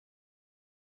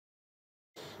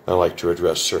I like to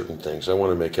address certain things. I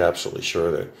want to make absolutely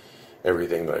sure that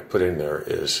everything that I put in there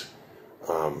is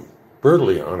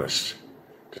brutally honest,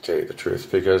 to tell you the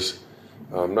truth, because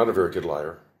I'm not a very good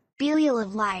liar. Belial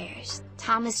of liars,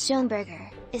 Thomas Schoenberger,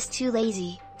 is too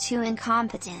lazy, too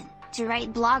incompetent, to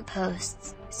write blog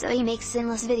posts, so he makes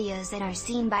sinless videos that are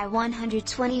seen by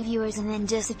 120 viewers and then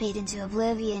dissipate into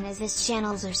oblivion as his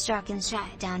channels are struck and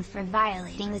shut down for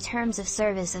violating the terms of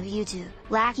service of YouTube,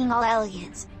 lacking all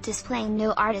elegance, displaying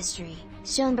no artistry.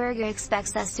 Schoenberger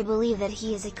expects us to believe that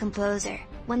he is a composer,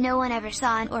 when no one ever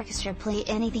saw an orchestra play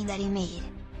anything that he made.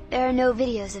 There are no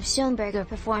videos of Schoenberger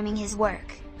performing his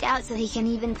work. Doubts that he can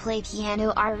even play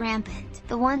piano are rampant.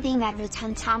 The one thing that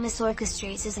Rotund Thomas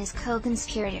orchestrates is his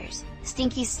co-conspirators,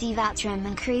 Stinky Steve Outtrim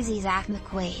and crazy Zack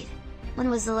McQuaid. When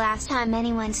was the last time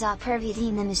anyone saw Pervy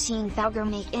the Machine Fougere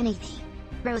make anything?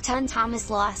 Rotund Thomas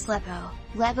lost Leppo.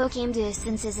 Leppo came to his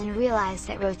senses and realized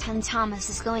that Rotund Thomas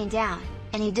is going down,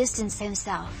 and he distanced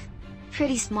himself.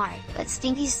 Pretty smart, but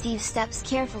Stinky Steve steps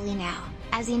carefully now,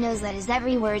 as he knows that his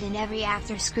every word and every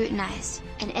act are scrutinized.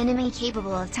 An enemy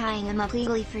capable of tying him up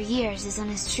legally for years is on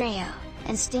his trail,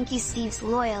 and Stinky Steve's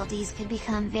loyalties could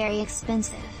become very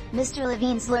expensive. Mr.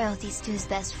 Levine's loyalties to his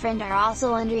best friend are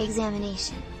also under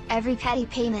examination. Every petty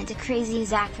payment to Crazy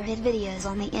Zack for hit videos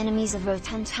on the enemies of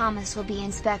Rotund Thomas will be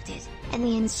inspected, and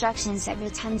the instructions that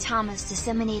Rotund Thomas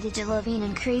disseminated to Levine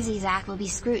and Crazy Zack will be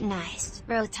scrutinized.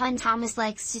 Rotund Thomas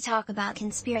likes to talk about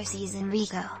conspiracies and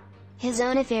RICO. His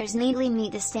own affairs neatly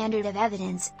meet the standard of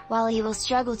evidence, while he will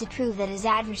struggle to prove that his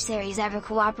adversaries ever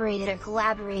cooperated or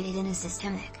collaborated in a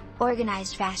systemic,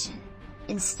 organized fashion.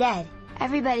 Instead,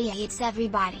 everybody hates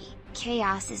everybody,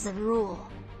 chaos is the rule.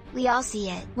 We all see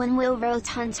it. When will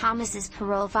Rotund Thomas's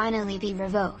parole finally be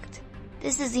revoked?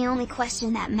 This is the only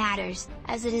question that matters,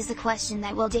 as it is the question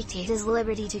that will dictate his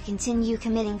liberty to continue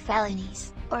committing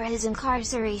felonies, or his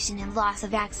incarceration and loss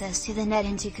of access to the net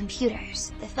and to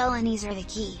computers. The felonies are the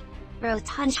key.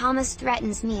 Rotund Thomas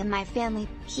threatens me and my family.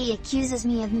 He accuses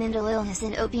me of mental illness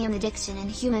and opium addiction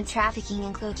and human trafficking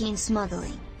and cocaine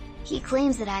smuggling. He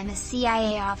claims that I'm a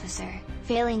CIA officer,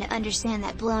 failing to understand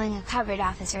that blowing a covered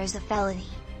officer is a felony.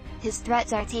 His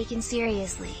threats are taken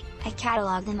seriously. I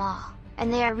catalog them all,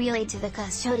 and they are relayed to the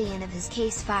custodian of his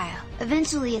case file.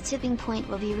 Eventually a tipping point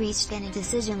will be reached and a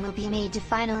decision will be made to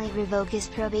finally revoke his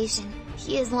probation.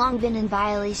 He has long been in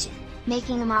violation,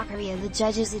 making a mockery of the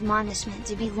judge's admonishment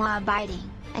to be law-abiding,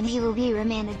 and he will be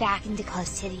remanded back into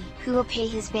custody. Who will pay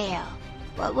his bail?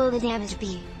 What will the damage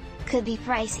be? Could be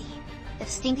pricey. If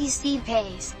Stinky Steve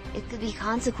pays, it could be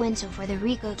consequential for the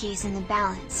RICO case in the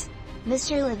balance.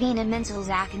 Mr. Levine and Mental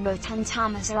Zack and Rotund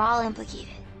Thomas are all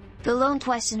implicated. The lone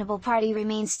questionable party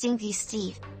remains Stinky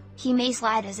Steve. He may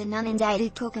slide as an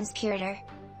unindicted co-conspirator.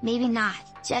 Maybe not.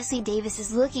 Jesse Davis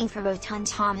is looking for Rotund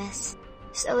Thomas.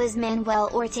 So is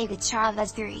Manuel Ortega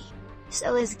Chavez III.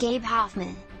 So is Gabe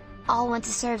Hoffman. All want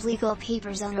to serve legal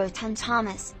papers on Rotund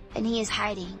Thomas, and he is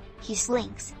hiding. He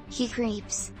slinks, he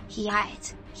creeps, he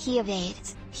hides, he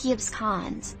evades, he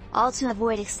absconds, all to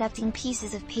avoid accepting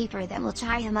pieces of paper that will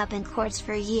tie him up in courts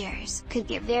for years. Could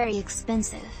get very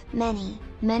expensive.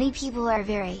 Many people are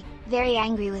very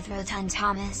angry with Rotund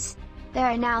Thomas. There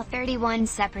are now 31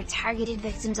 separate targeted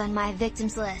victims on my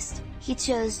victims list. He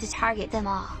chose to target them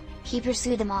all. He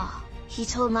pursued them all. He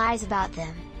told lies about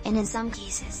them, and in some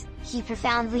cases, he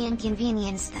profoundly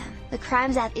inconvenienced them. The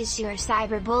crimes at issue are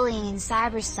cyberbullying and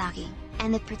cyberstalking,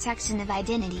 and the protection of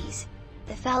identities.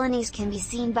 The felonies can be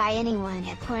seen by anyone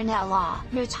at Cornell Law.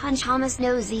 Rotund Thomas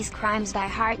knows these crimes by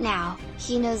heart now.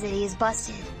 He knows that he is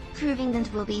busted. Proving them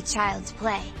will be child's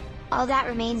play. All that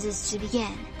remains is to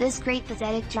begin. This great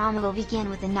pathetic drama will begin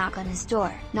with a knock on his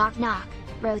door. Knock knock.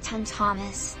 Rotund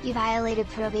Thomas, you violated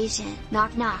probation.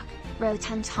 Knock knock.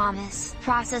 Rotund Thomas,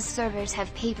 process servers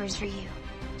have papers for you.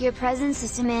 Your presence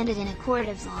is demanded in a court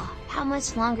of law. How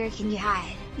much longer can you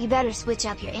hide? You better switch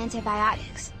up your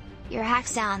antibiotics. Your hack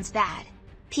sounds bad.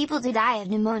 People do die of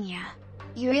pneumonia.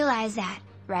 You realize that,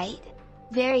 right?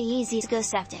 Very easy to go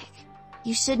septic.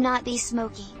 You should not be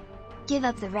smoking. Give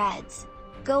up the reds.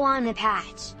 Go on the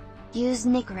patch. Use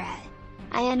Nicorette.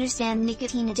 I understand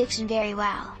nicotine addiction very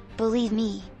well, believe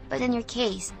me, but in your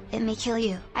case, it may kill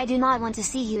you. I do not want to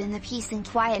see you in the peace and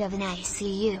quiet of an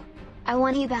ICU. I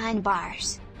want you behind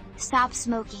bars. Stop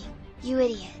smoking, you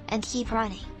idiot, and keep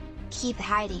running. Keep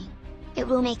hiding. It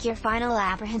will make your final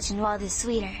apprehension all the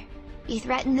sweeter. You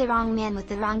threatened the wrong man with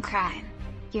the wrong crime.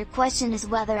 Your question is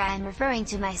whether I am referring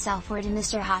to myself or to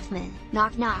Mr. Hoffman.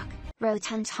 Knock knock.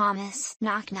 Rotund Thomas.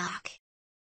 Knock knock.